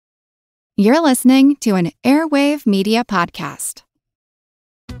You're listening to an Airwave Media Podcast.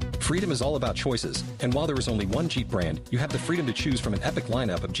 Freedom is all about choices, and while there is only one Jeep brand, you have the freedom to choose from an epic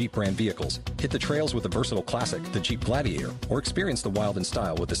lineup of Jeep brand vehicles. Hit the trails with the versatile classic, the Jeep Gladiator, or experience the wild and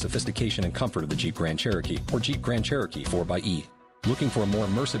style with the sophistication and comfort of the Jeep Grand Cherokee or Jeep Grand Cherokee 4xE. Looking for a more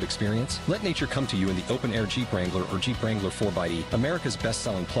immersive experience? Let nature come to you in the open-air Jeep Wrangler or Jeep Wrangler 4xE, America's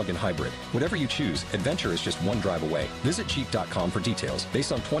best-selling plug-in hybrid. Whatever you choose, adventure is just one drive away. Visit Jeep.com for details.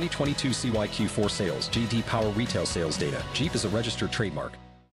 Based on 2022 CYQ4 sales, JD Power retail sales data. Jeep is a registered trademark.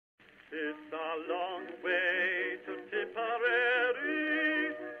 It's a long way to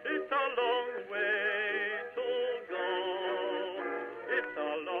Tipperary. It's a long way to go. It's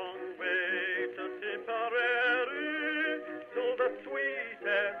a long way to Tipperary, to the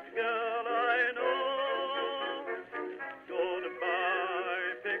sweetest girl I know.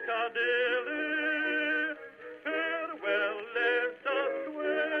 Goodbye, Piccadilly. Farewell, Leicester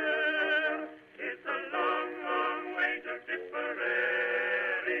Square. It's a long, long way to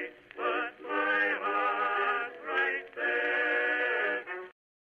Tipperary, but my heart's right there.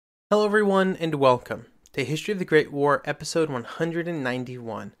 Hello everyone and welcome to History of the Great War, episode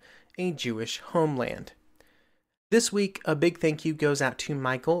 191, A Jewish Homeland. This week, a big thank you goes out to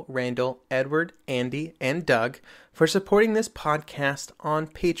Michael, Randall, Edward, Andy, and Doug for supporting this podcast on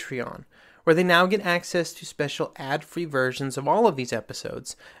Patreon, where they now get access to special ad-free versions of all of these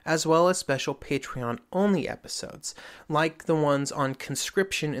episodes, as well as special Patreon-only episodes, like the ones on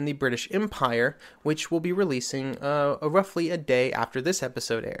conscription in the British Empire, which will be releasing roughly a day after this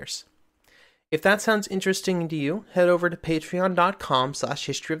episode airs. If that sounds interesting to you, head over to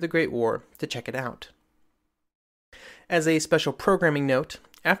patreon.com/historyofthegreatwar to check it out. As a special programming note,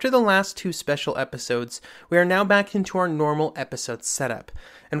 after the last two special episodes, we are now back into our normal episode setup,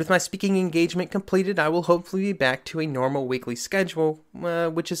 and with my speaking engagement completed, I will hopefully be back to a normal weekly schedule,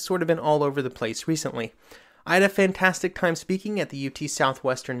 which has sort of been all over the place recently. I had a fantastic time speaking at the UT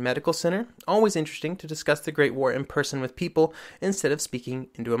Southwestern Medical Center, always interesting to discuss the Great War in person with people instead of speaking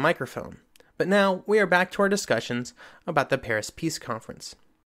into a microphone. But now, we are back to our discussions about the Paris Peace Conference.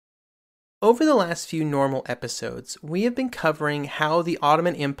 Over the last few normal episodes, we have been covering how the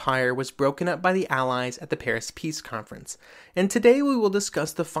Ottoman Empire was broken up by the Allies at the Paris Peace Conference, and today we will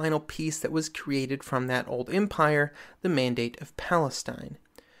discuss the final peace that was created from that old empire, the Mandate of Palestine.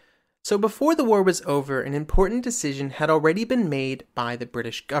 So before the war was over, an important decision had already been made by the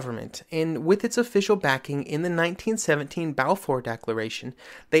British government, and with its official backing in the 1917 Balfour Declaration,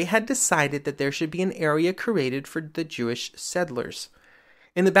 they had decided that there should be an area created for the Jewish settlers.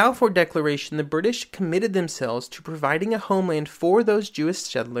 In the Balfour Declaration, the British committed themselves to providing a homeland for those Jewish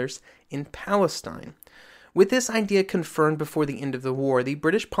settlers in Palestine. With this idea confirmed before the end of the war, the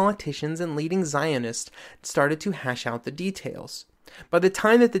British politicians and leading Zionists started to hash out the details. By the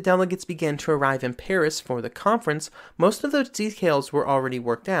time that the delegates began to arrive in Paris for the conference, most of those details were already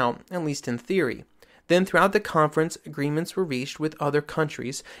worked out, at least in theory. Then throughout the conference, agreements were reached with other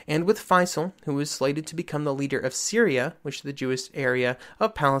countries, and with Faisal, who was slated to become the leader of Syria, which the Jewish area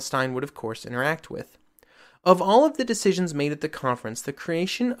of Palestine would of course interact with. Of all of the decisions made at the conference, the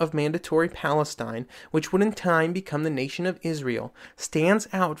creation of Mandatory Palestine, which would in time become the nation of Israel, stands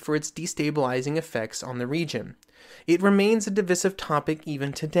out for its destabilizing effects on the region. It remains a divisive topic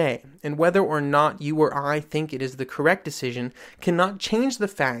even today, and whether or not you or I think it is the correct decision cannot change the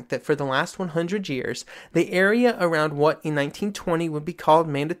fact that for the last 100 years, the area around what in 1920 would be called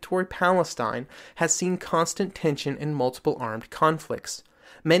Mandatory Palestine has seen constant tension and multiple armed conflicts.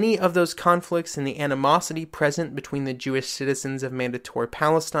 Many of those conflicts and the animosity present between the Jewish citizens of Mandatory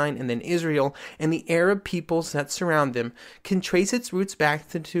Palestine and then Israel and the Arab peoples that surround them can trace its roots back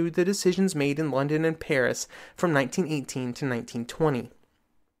to the decisions made in London and Paris from 1918 to 1920.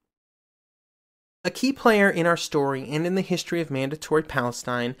 A key player in our story and in the history of Mandatory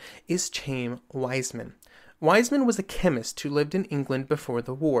Palestine is Chaim Weizmann. Weizmann was a chemist who lived in England before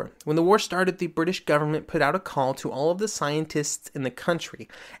the war. When the war started, the British government put out a call to all of the scientists in the country,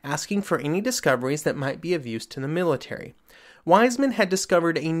 asking for any discoveries that might be of use to the military. Weizmann had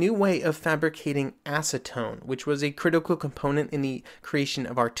discovered a new way of fabricating acetone, which was a critical component in the creation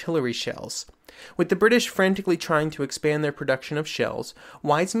of artillery shells. With the British frantically trying to expand their production of shells,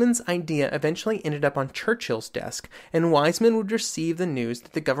 Weizmann's idea eventually ended up on Churchill's desk, and Weizmann would receive the news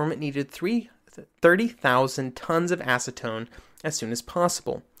that the government needed 30,000 tons of acetone as soon as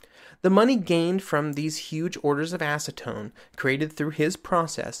possible. The money gained from these huge orders of acetone, created through his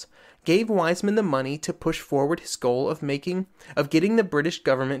process, gave Weizmann the money to push forward his goal of getting the British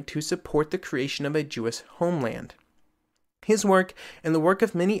government to support the creation of a Jewish homeland. His work and the work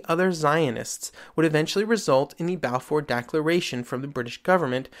of many other Zionists would eventually result in the Balfour Declaration from the British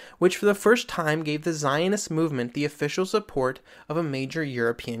government, which for the first time gave the Zionist movement the official support of a major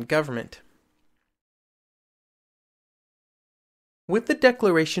European government. With the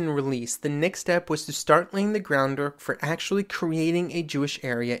declaration released, the next step was to start laying the groundwork for actually creating a Jewish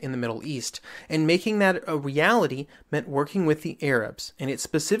area in the Middle East, and making that a reality meant working with the Arabs, and it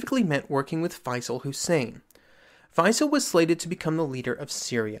specifically meant working with Faisal Hussein. Faisal was slated to become the leader of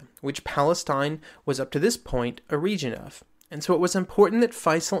Syria, which Palestine was up to this point a region of, and so it was important that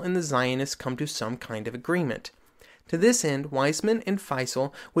Faisal and the Zionists come to some kind of agreement. To this end, Weizmann and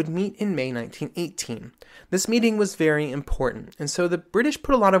Faisal would meet in May 1918. This meeting was very important, and so the British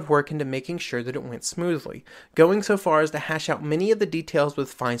put a lot of work into making sure that it went smoothly, going so far as to hash out many of the details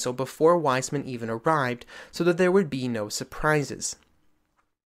with Faisal before Weizmann even arrived, so that there would be no surprises.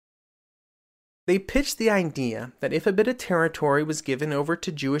 They pitched the idea that if a bit of territory was given over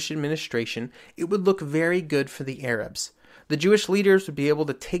to Jewish administration, it would look very good for the Arabs. The Jewish leaders would be able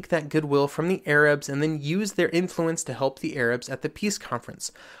to take that goodwill from the Arabs and then use their influence to help the Arabs at the peace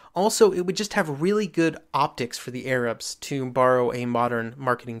conference. Also, it would just have really good optics for the Arabs, to borrow a modern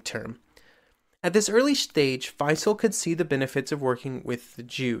marketing term. At this early stage, Faisal could see the benefits of working with the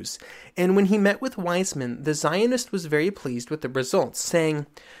Jews, and when he met with Weizmann, the Zionist was very pleased with the results, saying,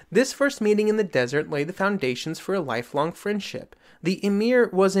 "This first meeting in the desert laid the foundations for a lifelong friendship. The emir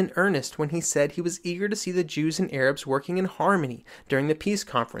was in earnest when he said he was eager to see the Jews and Arabs working in harmony during the peace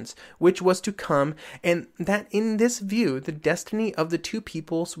conference, which was to come, and that in this view the destiny of the two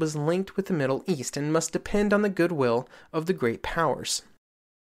peoples was linked with the Middle East and must depend on the goodwill of the great powers."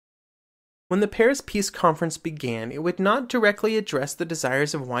 When the Paris Peace Conference began, it would not directly address the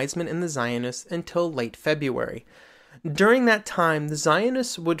desires of Weizmann and the Zionists until late February. During that time, the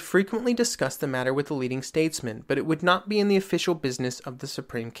Zionists would frequently discuss the matter with the leading statesmen, but it would not be in the official business of the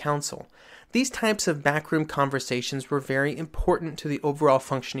Supreme Council. These types of backroom conversations were very important to the overall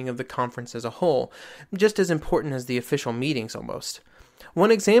functioning of the conference as a whole, just as important as the official meetings almost.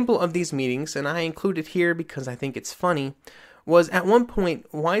 One example of these meetings, and I include it here because I think it's funny, was at one point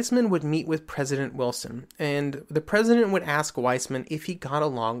Weizmann would meet with President Wilson, and the president would ask Weizmann if he got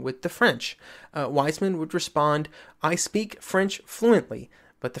along with the French. Weizmann would respond, "I speak French fluently,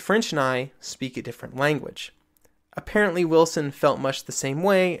 but the French and I speak a different language." Apparently Wilson felt much the same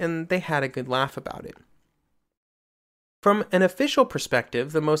way, and they had a good laugh about it. From an official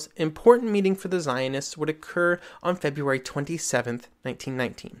perspective, the most important meeting for the Zionists would occur on February 27,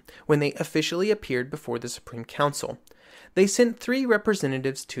 1919, when they officially appeared before the Supreme Council. They sent 3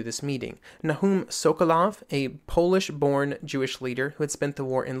 representatives to this meeting: Nahum Sokolov, a Polish-born Jewish leader who had spent the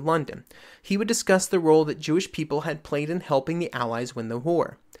war in London. He would discuss the role that Jewish people had played in helping the Allies win the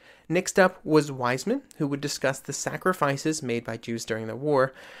war. Next up was Weizmann, who would discuss the sacrifices made by Jews during the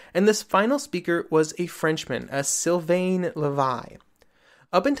war, and this final speaker was a Frenchman, a Sylvain Levi.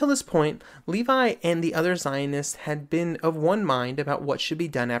 Up until this point, Levi and the other Zionists had been of one mind about what should be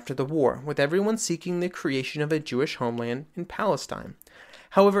done after the war, with everyone seeking the creation of a Jewish homeland in Palestine.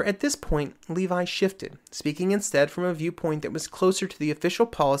 However, at this point, Levi shifted, speaking instead from a viewpoint that was closer to the official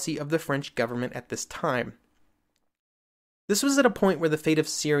policy of the French government at this time. This was at a point where the fate of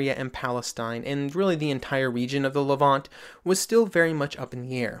Syria and Palestine, and really the entire region of the Levant, was still very much up in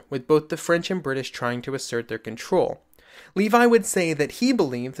the air, with both the French and British trying to assert their control. Levi would say that he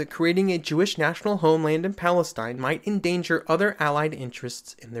believed that creating a Jewish national homeland in Palestine might endanger other allied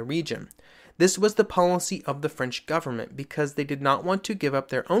interests in the region. This was the policy of the French government because they did not want to give up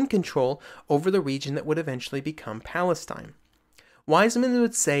their own control over the region that would eventually become Palestine. Weizmann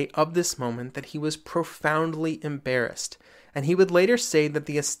would say of this moment that he was profoundly embarrassed, and he would later say that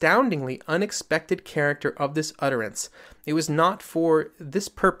the astoundingly unexpected character of this utterance, it was not for this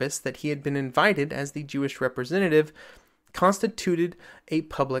purpose that he had been invited as the Jewish representative, constituted a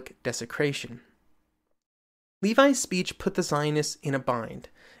public desecration. Levi's speech put the Zionists in a bind.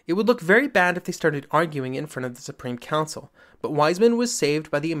 It would look very bad if they started arguing in front of the Supreme Council, but Weizmann was saved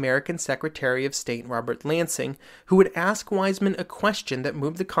by the American Secretary of State Robert Lansing, who would ask Weizmann a question that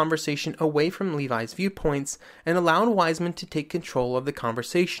moved the conversation away from Levi's viewpoints and allowed Weizmann to take control of the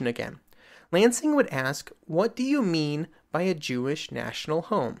conversation again. Lansing would ask, "What do you mean by a Jewish national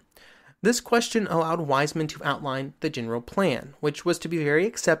home?" This question allowed Weizmann to outline the general plan, which was to be very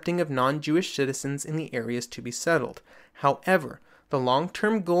accepting of non-Jewish citizens in the areas to be settled. However, the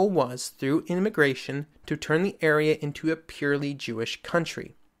long-term goal was, through immigration, to turn the area into a purely Jewish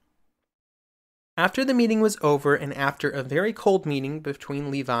country. After the meeting was over and after a very cold meeting between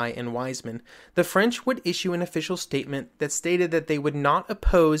Levi and Wiseman, the French would issue an official statement that stated that they would not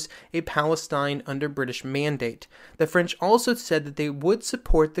oppose a Palestine under British mandate. The French also said that they would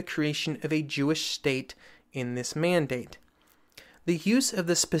support the creation of a Jewish state in this mandate. The use of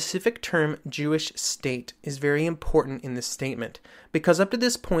the specific term Jewish state is very important in this statement, because up to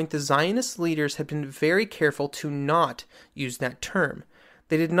this point the Zionist leaders had been very careful to not use that term.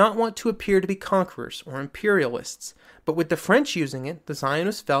 They did not want to appear to be conquerors or imperialists, but with the French using it, the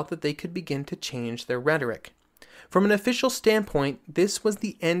Zionists felt that they could begin to change their rhetoric. From an official standpoint, this was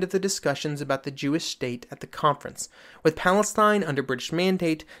the end of the discussions about the Jewish state at the conference. With Palestine under British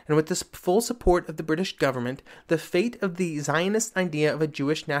mandate and with the full support of the British government, the fate of the Zionist idea of a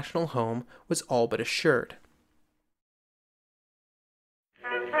Jewish national home was all but assured.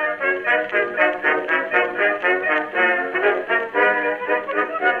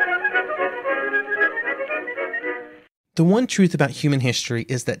 The one truth about human history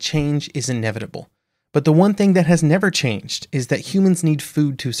is that change is inevitable. But the one thing that has never changed is that humans need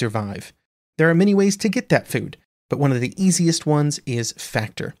food to survive. There are many ways to get that food, but one of the easiest ones is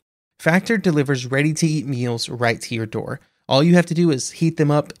Factor. Factor delivers ready-to-eat meals right to your door. All you have to do is heat them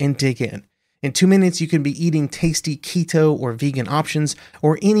up and dig in. In 2 minutes, you can be eating tasty keto or vegan options,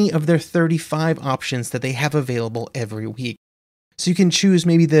 or any of their 35 options that they have available every week. So you can choose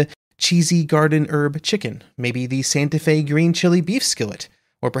maybe the cheesy garden herb chicken, maybe the Santa Fe green chili beef skillet,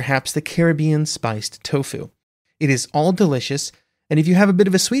 or perhaps the Caribbean spiced tofu. It is all delicious, and if you have a bit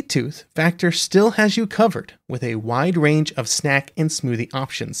of a sweet tooth, Factor still has you covered with a wide range of snack and smoothie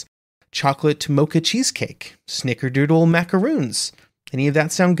options. Chocolate mocha cheesecake, snickerdoodle macaroons. Any of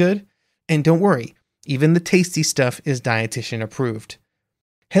that sound good? And don't worry, even the tasty stuff is dietitian approved.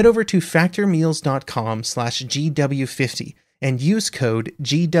 Head over to factormeals.com/GW50 and use code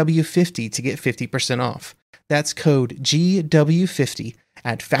GW50 to get 50% off. That's code GW50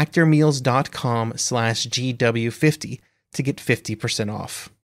 at factormeals.com/GW50 to get 50% off.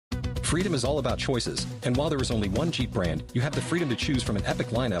 Freedom is all about choices, and while there is only one Jeep brand, you have the freedom to choose from an epic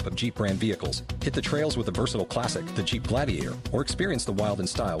lineup of Jeep brand vehicles. Hit the trails with the versatile classic, the Jeep Gladiator, or experience the wild in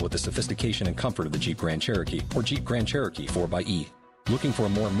style with the sophistication and comfort of the Jeep Grand Cherokee or Jeep Grand Cherokee 4xe. Looking for a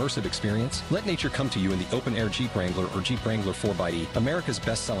more immersive experience? Let nature come to you in the open-air Jeep Wrangler or Jeep Wrangler 4xe, America's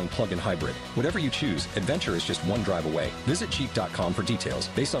best-selling plug-in hybrid. Whatever you choose, adventure is just one drive away. Visit Jeep.com for details.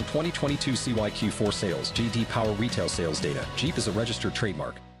 Based on 2022 CYQ4 sales, JD Power retail sales data. Jeep is a registered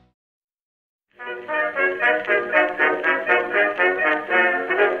trademark.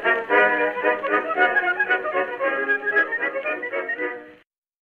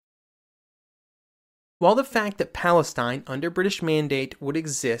 While the fact that Palestine under British mandate would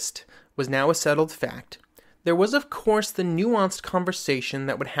exist was now a settled fact, there was of course the nuanced conversation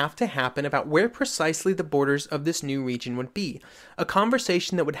that would have to happen about where precisely the borders of this new region would be, a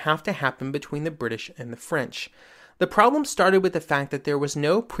conversation that would have to happen between the British and the French. The problem started with the fact that there was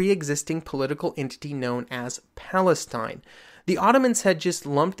no pre-existing political entity known as Palestine. The Ottomans had just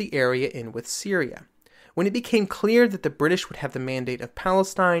lumped the area in with Syria. When it became clear that the British would have the mandate of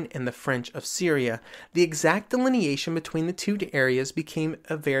Palestine and the French of Syria, the exact delineation between the two areas became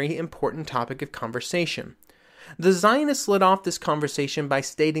a very important topic of conversation. The Zionists led off this conversation by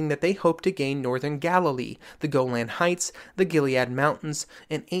stating that they hoped to gain northern Galilee, the Golan Heights, the Gilead Mountains,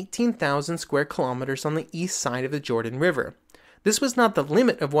 and 18,000 square kilometers on the east side of the Jordan River. This was not the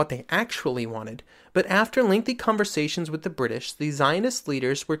limit of what they actually wanted, but after lengthy conversations with the British, the Zionist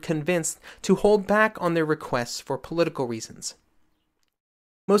leaders were convinced to hold back on their requests for political reasons.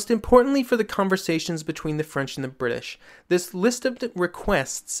 Most importantly for the conversations between the French and the British, this list of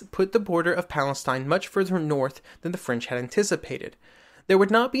requests put the border of Palestine much further north than the French had anticipated. There would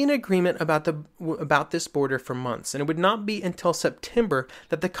not be an agreement about this border for months, and it would not be until September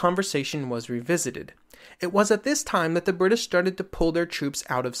that the conversation was revisited. It was at this time that the British started to pull their troops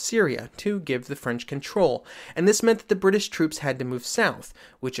out of Syria to give the French control, and this meant that the British troops had to move south,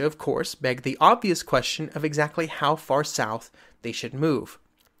 which of course begged the obvious question of exactly how far south they should move.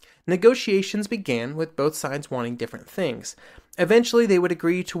 Negotiations began with both sides wanting different things. Eventually they would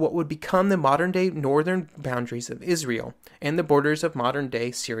agree to what would become the modern-day northern boundaries of Israel and the borders of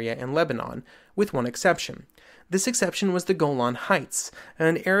modern-day Syria and Lebanon, with one exception. This exception was the Golan Heights,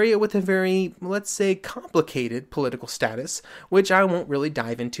 an area with a very, let's say, complicated political status, which I won't really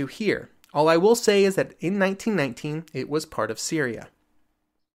dive into here. All I will say is that in 1919, it was part of Syria.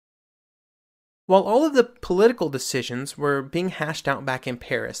 While all of the political decisions were being hashed out back in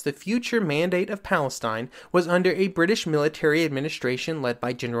Paris, the future mandate of Palestine was under a British military administration led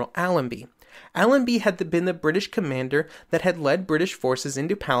by General Allenby. Allenby had been the British commander that had led British forces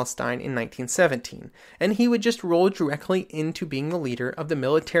into Palestine in 1917, and he would just roll directly into being the leader of the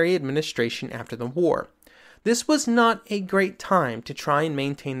military administration after the war. This was not a great time to try and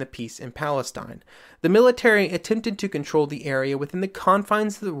maintain the peace in Palestine. The military attempted to control the area within the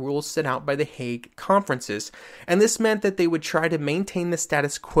confines of the rules set out by the Hague Conferences, and this meant that they would try to maintain the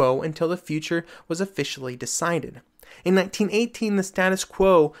status quo until the future was officially decided. In 1918, the status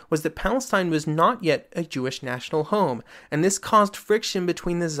quo was that Palestine was not yet a Jewish national home, and this caused friction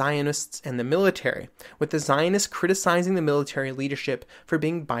between the Zionists and the military, with the Zionists criticizing the military leadership for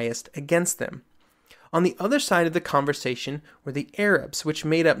being biased against them. On the other side of the conversation were the Arabs, which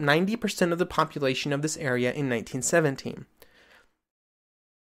made up 90% of the population of this area in 1917.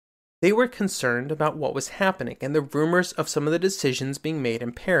 They were concerned about what was happening and the rumors of some of the decisions being made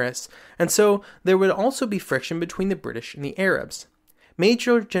in Paris, and so there would also be friction between the British and the Arabs.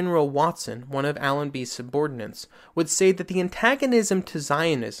 Major General Watson, one of Allenby's subordinates, would say that the antagonism to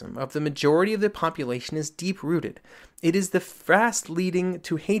Zionism of the majority of the population is deep-rooted. It is the fast leading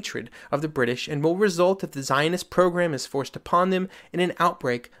to hatred of the British and will result if the Zionist program is forced upon them in an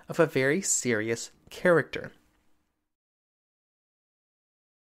outbreak of a very serious character.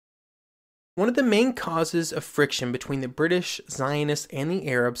 One of the main causes of friction between the British, Zionists, and the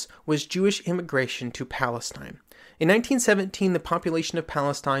Arabs was Jewish immigration to Palestine. In 1917, the population of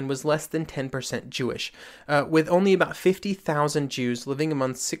Palestine was less than 10% Jewish, with only about 50,000 Jews living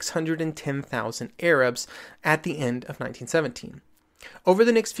among 610,000 Arabs at the end of 1917. Over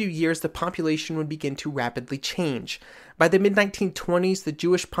the next few years, the population would begin to rapidly change. By the mid-1920s, the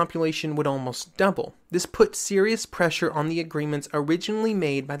Jewish population would almost double. This put serious pressure on the agreements originally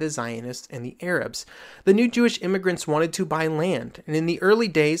made by the Zionists and the Arabs. The new Jewish immigrants wanted to buy land, and in the early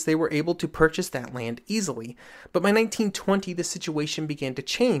days, they were able to purchase that land easily. But by 1920, the situation began to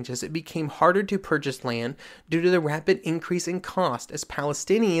change as it became harder to purchase land due to the rapid increase in cost as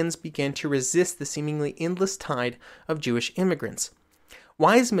Palestinians began to resist the seemingly endless tide of Jewish immigrants.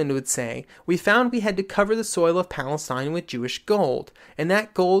 Wiseman would say, "We found we had to cover the soil of Palestine with Jewish gold, and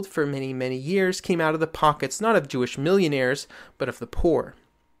that gold for many, many years came out of the pockets not of Jewish millionaires, but of the poor."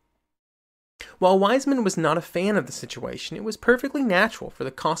 While Wiseman was not a fan of the situation, it was perfectly natural for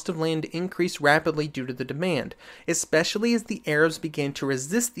the cost of land to increase rapidly due to the demand, especially as the Arabs began to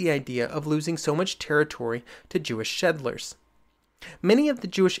resist the idea of losing so much territory to Jewish settlers. Many of the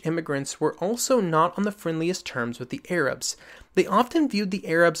Jewish immigrants were also not on the friendliest terms with the Arabs. They often viewed the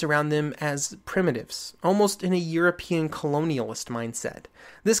Arabs around them as primitives, almost in a European colonialist mindset.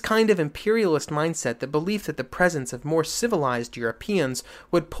 This kind of imperialist mindset, the belief that the presence of more civilized Europeans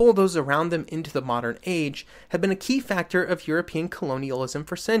would pull those around them into the modern age, had been a key factor of European colonialism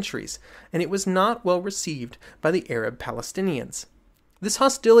for centuries, and it was not well received by the Arab Palestinians. This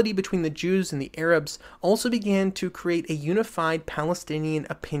hostility between the Jews and the Arabs also began to create a unified Palestinian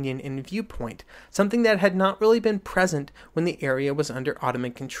opinion and viewpoint, something that had not really been present when the area was under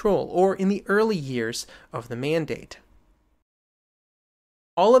Ottoman control or in the early years of the Mandate.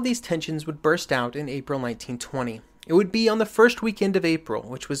 All of these tensions would burst out in April 1920. It would be on the first weekend of April,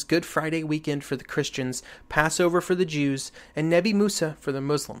 which was Good Friday weekend for the Christians, Passover for the Jews, and Nebi Musa for the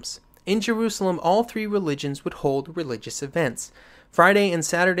Muslims. In Jerusalem, all three religions would hold religious events. Friday and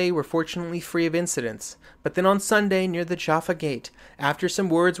Saturday were fortunately free of incidents, but then on Sunday near the Jaffa Gate, after some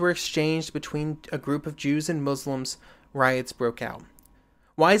words were exchanged between a group of Jews and Muslims, riots broke out.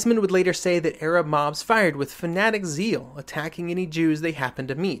 Wiseman would later say that Arab mobs fired with fanatic zeal, attacking any Jews they happened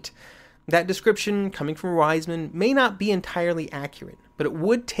to meet. That description, coming from Wiseman, may not be entirely accurate, but it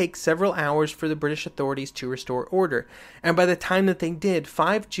would take several hours for the British authorities to restore order, and by the time that they did,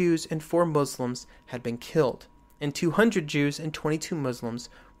 5 Jews and 4 Muslims had been killed, and 200 Jews and 22 Muslims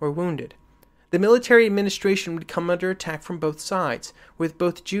were wounded. The military administration would come under attack from both sides, with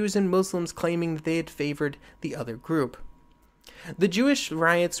both Jews and Muslims claiming that they had favored the other group. The Jewish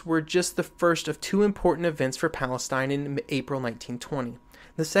riots were just the first of 2 important events for Palestine in April 1920.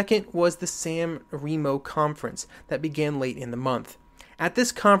 The second was the San Remo Conference that began late in the month. At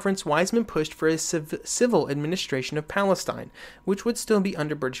this conference, Wiseman pushed for a civil administration of Palestine, which would still be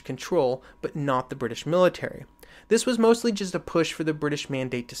under British control, but not the British military. This was mostly just a push for the British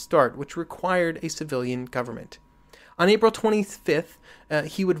Mandate to start, which required a civilian government. On April 25th,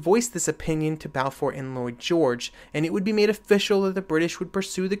 he would voice this opinion to Balfour and Lloyd George, and it would be made official that the British would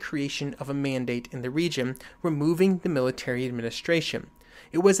pursue the creation of a mandate in the region, removing the military administration.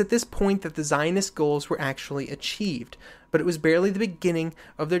 It was at this point that the Zionist goals were actually achieved, but it was barely the beginning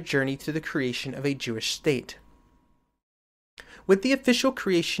of their journey to the creation of a Jewish state. With the official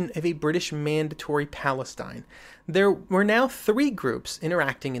creation of a British Mandatory Palestine, there were now three groups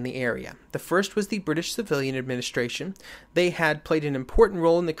interacting in the area. The first was the British Civilian Administration. They had played an important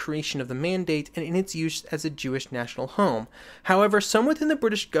role in the creation of the Mandate and in its use as a Jewish national home. However, some within the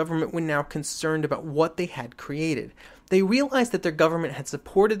British government were now concerned about what they had created. They realized that their government had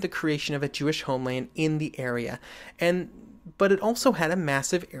supported the creation of a Jewish homeland in the area, but it also had a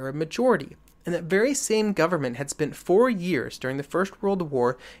massive Arab majority. And that very same government had spent 4 years during the First World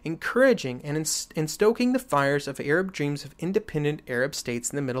War encouraging and stoking the fires of Arab dreams of independent Arab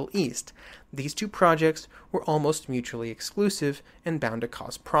states in the Middle East. These two projects were almost mutually exclusive and bound to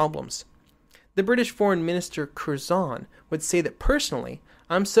cause problems. The British Foreign Minister Curzon would say that personally,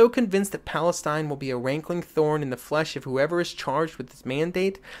 I'm so convinced that Palestine will be a rankling thorn in the flesh of whoever is charged with this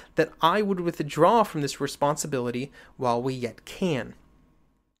mandate that I would withdraw from this responsibility while we yet can.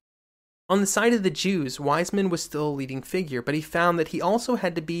 On the side of the Jews, Weizmann was still a leading figure, but he found that he also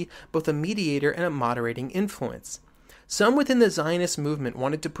had to be both a mediator and a moderating influence. Some within the Zionist movement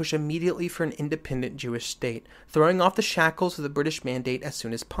wanted to push immediately for an independent Jewish state, throwing off the shackles of the British mandate as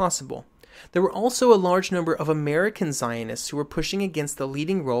soon as possible. There were also a large number of American Zionists who were pushing against the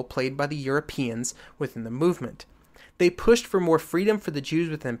leading role played by the Europeans within the movement. They pushed for more freedom for the Jews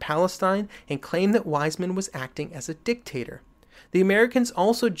within Palestine and claimed that Weizmann was acting as a dictator. The Americans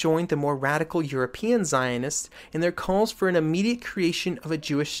also joined the more radical European Zionists in their calls for an immediate creation of a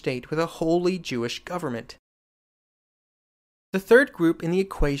Jewish state with a wholly Jewish government. The third group in the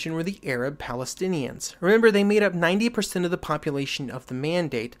equation were the Arab Palestinians. Remember, they made up 90% of the population of the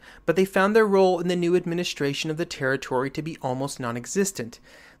Mandate, but they found their role in the new administration of the territory to be almost non-existent.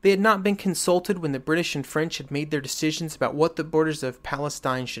 They had not been consulted when the British and French had made their decisions about what the borders of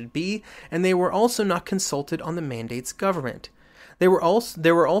Palestine should be, and they were also not consulted on the Mandate's government. There were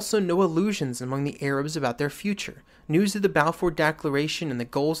also no illusions among the Arabs about their future. News of the Balfour Declaration and the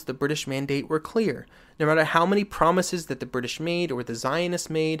goals of the British Mandate were clear. No matter how many promises that the British made or the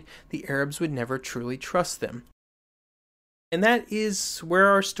Zionists made, the Arabs would never truly trust them. And that is where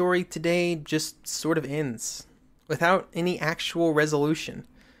our story today just sort of ends, without any actual resolution.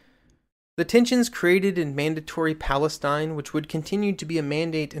 The tensions created in Mandatory Palestine, which would continue to be a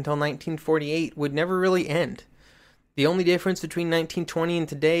mandate until 1948, would never really end. The only difference between 1920 and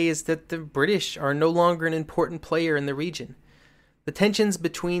today is that the British are no longer an important player in the region. The tensions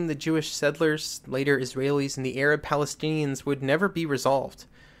between the Jewish settlers, later Israelis, and the Arab Palestinians would never be resolved.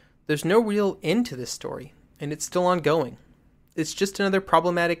 There's no real end to this story, and it's still ongoing. It's just another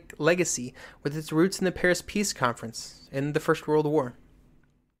problematic legacy with its roots in the Paris Peace Conference and the First World War.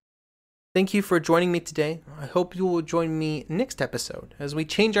 Thank you for joining me today. I hope you will join me next episode as we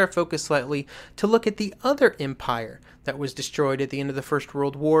change our focus slightly to look at the other empire that was destroyed at the end of the First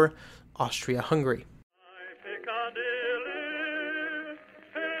World War, Austria-Hungary.